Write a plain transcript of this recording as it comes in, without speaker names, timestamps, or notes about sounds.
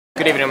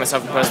Good evening,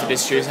 myself and President.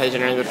 This Tuesday,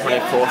 January the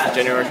 24th of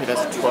January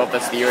 2012,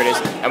 that's the year it is.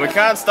 And we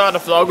can't start a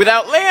vlog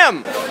without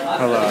Liam!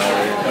 Hello.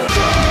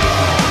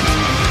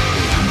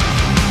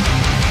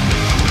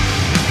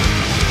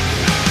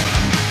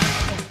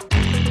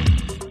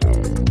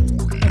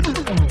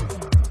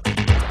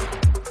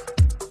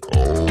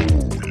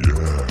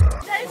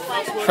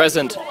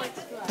 Present.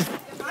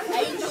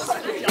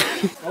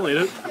 I'll eat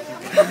it.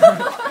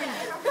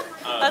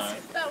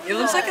 It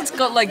looks like it's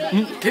got like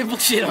pimple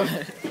shit on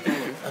it.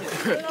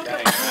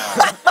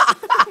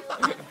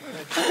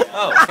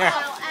 Oh,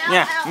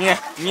 yeah, yeah,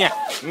 yeah,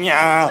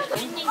 yeah.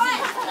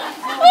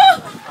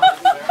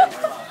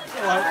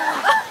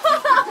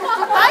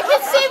 I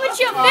can see what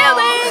you're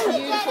feeling!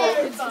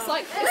 It's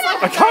like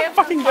I can't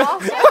fucking do it.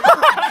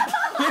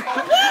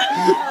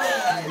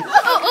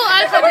 Oh,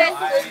 I got it!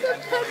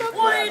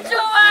 What are you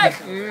doing?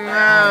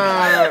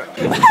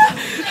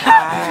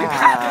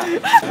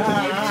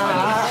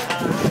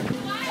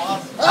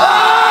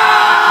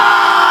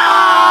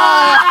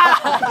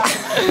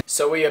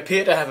 So we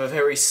appear to have a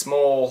very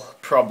small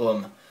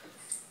problem.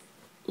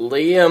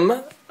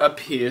 Liam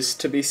appears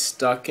to be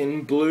stuck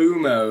in blue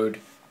mode,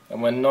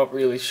 and we're not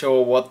really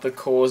sure what the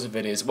cause of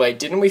it is. Wait,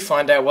 didn't we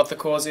find out what the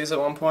cause is at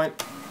one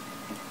point?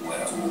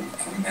 Well,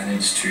 I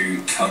managed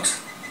to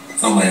cut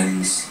the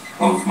lens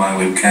of my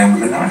webcam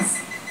with a knife.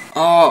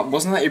 Oh,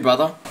 wasn't that your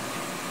brother?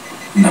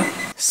 No.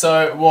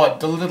 So what,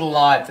 the little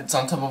light that's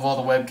on top of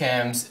all the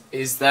webcams,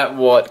 is that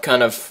what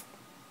kind of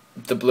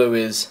the blue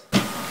is?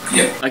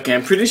 Yep. Okay,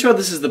 I'm pretty sure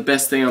this is the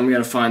best thing I'm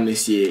gonna find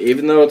this year.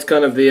 Even though it's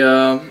kind of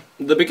the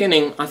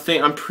beginning,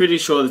 I'm pretty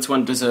sure this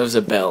one deserves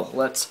a bell.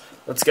 Let's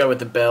go with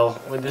the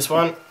bell with this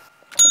one.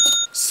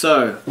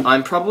 So,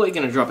 I'm probably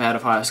gonna drop out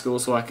of high school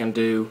so I can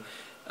do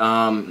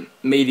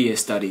media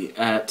study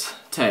at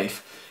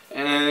TAFE.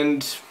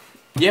 And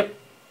yep,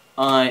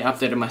 I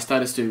updated my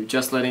status to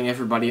just letting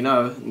everybody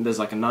know there's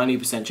like a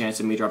 90% chance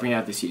of me dropping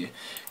out this year.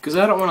 Because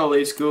I don't want to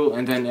leave school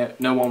and then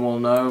no one will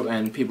know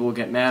and people will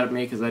get mad at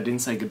me because I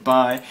didn't say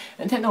goodbye.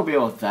 And then there'll be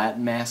all that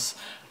mess.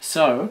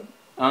 So,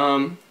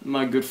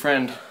 my good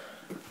friend,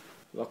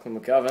 Lachlan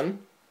McGovern,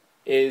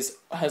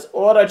 has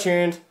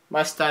auto-tuned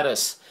my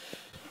status.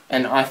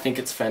 And I think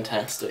it's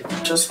fantastic.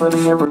 Just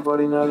letting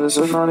everybody know there's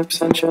a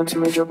 90% chance of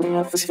me dropping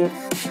out this year.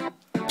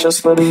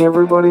 Just letting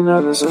everybody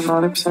know there's a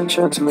 90%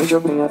 chance of me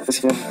dropping out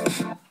this year.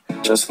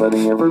 Just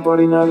letting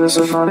everybody know there's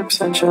a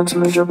 90% chance of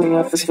me dropping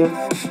out this year.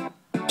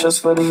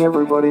 Just letting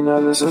everybody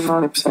know there's a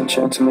 90%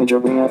 chance of me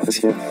dropping out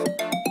this year.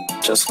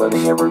 Just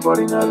letting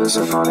everybody know there's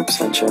a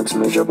 90% chance of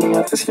me dropping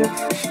out this year.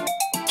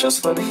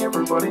 Just letting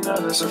everybody know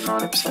there's a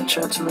 90%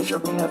 chance of me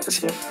dropping out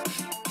this year.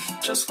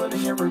 Just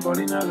letting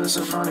everybody know there's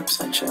a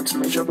 90% chance of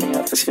me dropping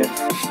out this year.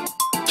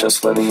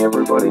 Just letting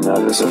everybody know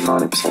there's a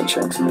 90%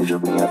 chance of me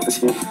dropping out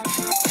this year.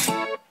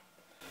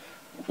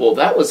 Well,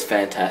 that was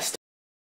fantastic.